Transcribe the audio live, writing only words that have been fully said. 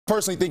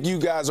personally think you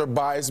guys are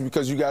biased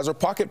because you guys are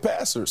pocket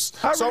passers.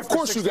 So of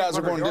course you guys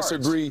are going to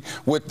disagree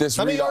with this.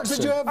 How many yards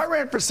did you have? I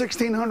ran for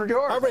 1,600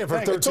 yards. I ran for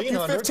 1,300. It took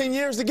you 15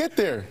 years to get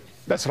there.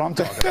 That's what I'm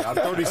talking about.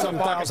 30-some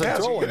thousand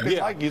throwing. Yeah.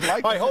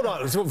 All right, hold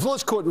on. So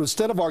let's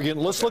instead of arguing,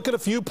 let's look at a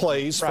few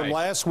plays from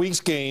last week's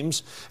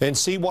games and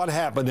see what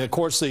happened. And of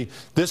course,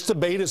 this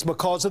debate is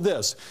because of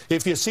this.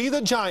 If you see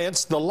the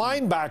Giants, the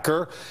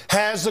linebacker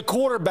has the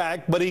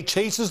quarterback, but he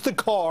chases the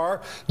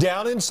car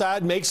down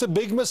inside, makes a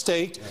big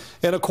mistake,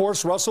 and of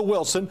course, Russell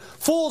Wilson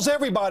fools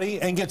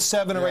everybody and gets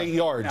 7 or 8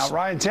 yards. Now,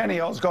 Ryan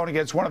Tannehill is going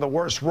against one of the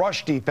worst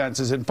rush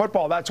defenses in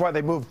football. That's why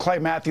they moved Clay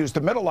Matthews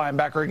to middle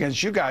linebacker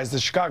against you guys, the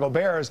Chicago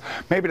Bears,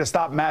 maybe to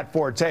stop Matt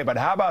Forte. But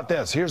how about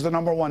this? Here's the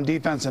 #1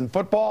 defense in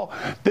football.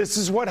 This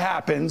is what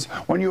happens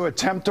when you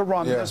attempt to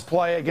run this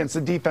play against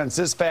a defense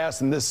this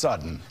fast and this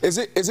sudden. Is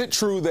it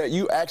true that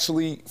you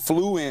actually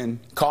flew in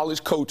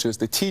college coaches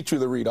to teach you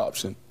the read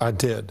option? I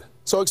did.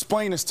 So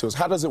explain this to us.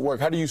 How does it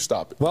work? How do you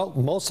stop it? Well,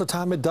 most of the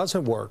time it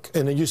doesn't work.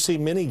 And then you see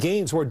many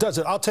games where it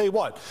doesn't. I'll tell you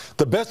what,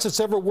 the best that's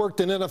ever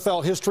worked in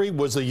NFL history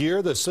was the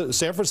year the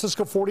San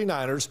Francisco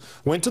 49ers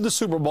went to the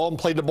Super Bowl and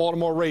played the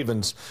Baltimore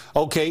Ravens.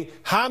 Okay,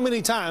 how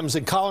many times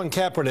did Colin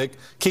Kaepernick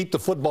keep the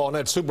football in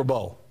that Super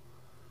Bowl?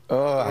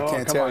 I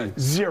can't tell you.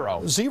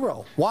 Zero.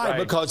 Zero. Why?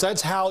 Because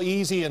that's how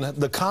easy and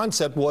the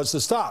concept was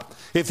to stop.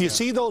 If you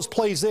see those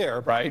plays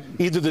there,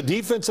 either the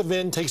defensive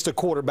end takes the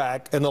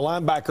quarterback and the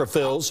linebacker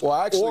fills,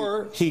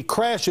 or he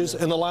crashes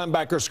and the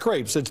linebacker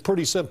scrapes. It's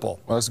pretty simple.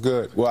 Well, that's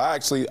good. Well, I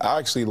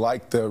actually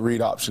like the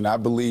read option. I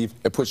believe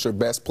it puts your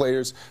best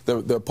players,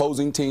 the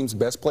opposing team's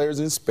best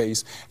players in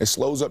space. It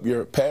slows up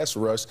your pass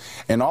rush.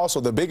 And also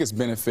the biggest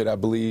benefit, I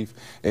believe,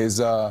 is,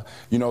 the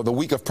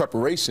week of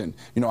preparation.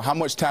 You know, how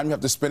much time you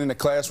have to spend in the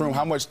classroom,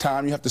 how much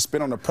time you have to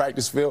spend on the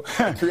practice field.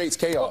 It creates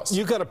chaos.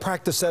 You got to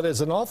practice that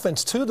as an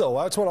offense too, though.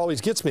 That's what always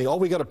gets me. Oh,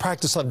 we got to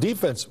practice on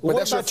defense. But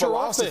that's your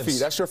philosophy. Offense?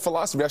 That's your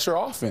philosophy. That's your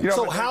offense.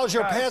 So how's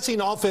your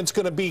passing offense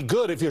going to be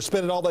good if you're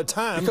spending all that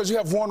time? Because you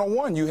have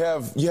one-on-one. You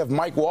have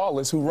Mike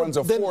Wallace who runs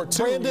a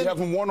 4-2. You have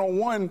him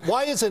one-on-one.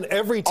 Why isn't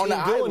every team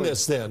doing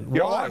this then?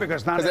 Why?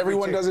 Because not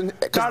everyone doesn't.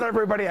 Not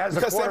everybody has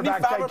a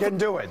quarterback that can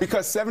do it.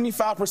 Because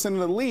 75% of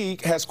the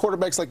league has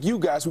quarterbacks like you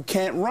guys who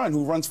can't run,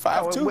 who runs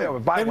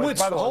 5-2. By the way,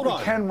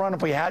 we can run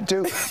if we had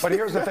to. But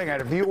here's the thing, Ed,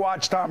 if you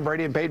watch Tom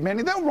Brady and Peyton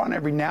Manning, they'll run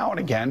every now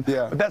and again.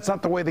 But that's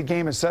not the way the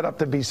game is set up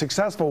to be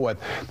successful with.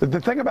 The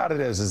thing about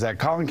it is that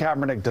Colin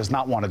Kaepernick does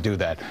not want to do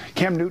that.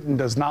 Cam Newton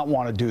does not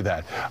want to do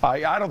that.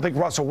 I don't think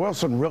Russell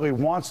Wilson really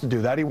wants to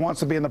do that. He wants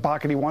to be in the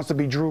pocket. He wants to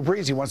be Drew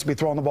Brees. He wants to be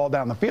throwing the ball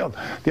down the field.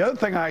 The other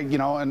thing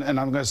and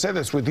I'm going to say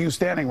this with you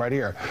standing right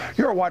here.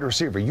 You're a wide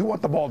receiver. You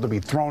want the ball to be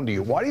thrown to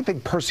you. Why do you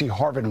think Percy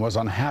Harvin was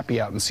unhappy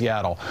out in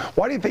Seattle?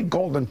 Why do you think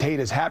Golden Tate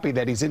is happy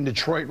that he's in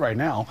Detroit right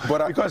now?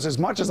 Because as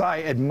much as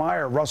I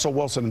admire Russell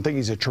Wilson and think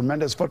he's a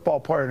tremendous football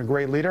player and a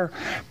great leader,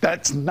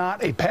 that's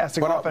not a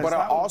passing offense. But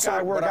I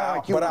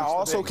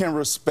also can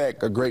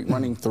respect a great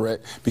running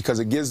threat because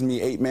it gives me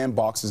 8-man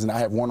boxes and I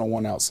have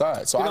one-on-one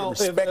outside. So I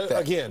respect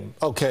that. Again,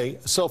 okay,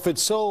 so if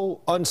it's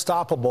so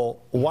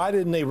unstoppable, why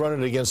didn't they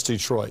run it against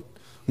Detroit?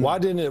 Why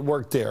didn't it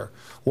work there?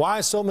 Why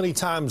so many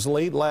times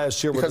late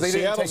last year with the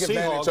Seattle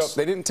Seahawks?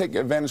 They didn't take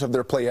advantage of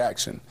their play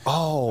action.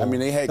 Oh, I mean,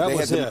 they had so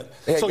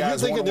you're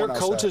thinking their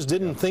coaches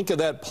didn't think of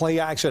that play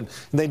action,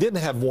 and they didn't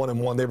have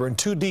one-on-one. They were in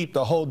too deep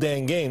the whole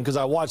dang game because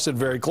I watched it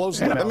very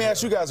closely. Let me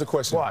ask you guys a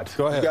question. What?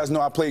 Go ahead. You guys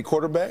know I played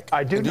quarterback?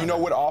 I do. Do you know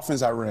what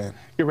offense I ran?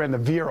 You ran the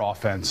Veer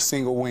offense.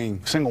 Single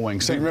wing. Single wing.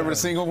 Do you remember the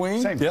single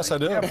wing? Same yes, I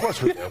do. Yeah, of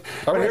course we do.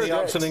 I ran the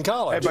option in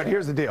college. Hey, but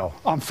here's the deal.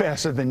 I'm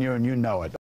faster than you, and you know it.